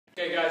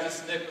Hey guys, this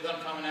is Nick with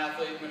Uncommon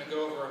Athlete. I'm going to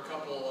go over a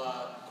couple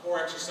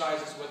core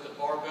exercises with the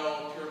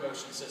barbell pure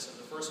motion system.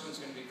 The first one's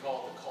going to be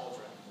called the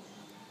Cauldron.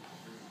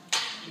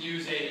 You can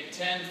use a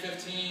 10,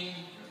 15,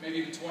 maybe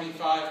even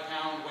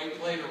 25-pound weight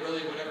plate, or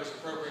really whatever's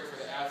appropriate for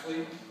the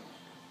athlete. You're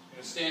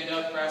going to stand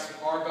up, grasp the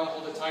barbell,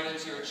 hold it tight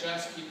into your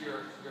chest, keep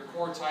your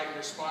core tight and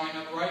your spine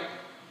upright.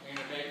 You're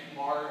going to make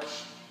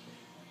large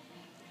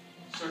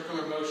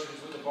circular motions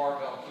with the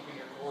barbell, keeping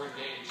your core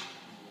engaged.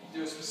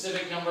 Do a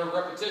specific number of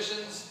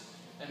repetitions,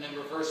 and then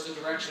reverse the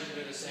direction and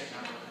do the same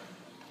number.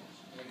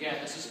 And again,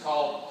 this is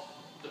called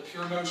the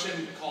pure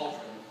motion Cauldron.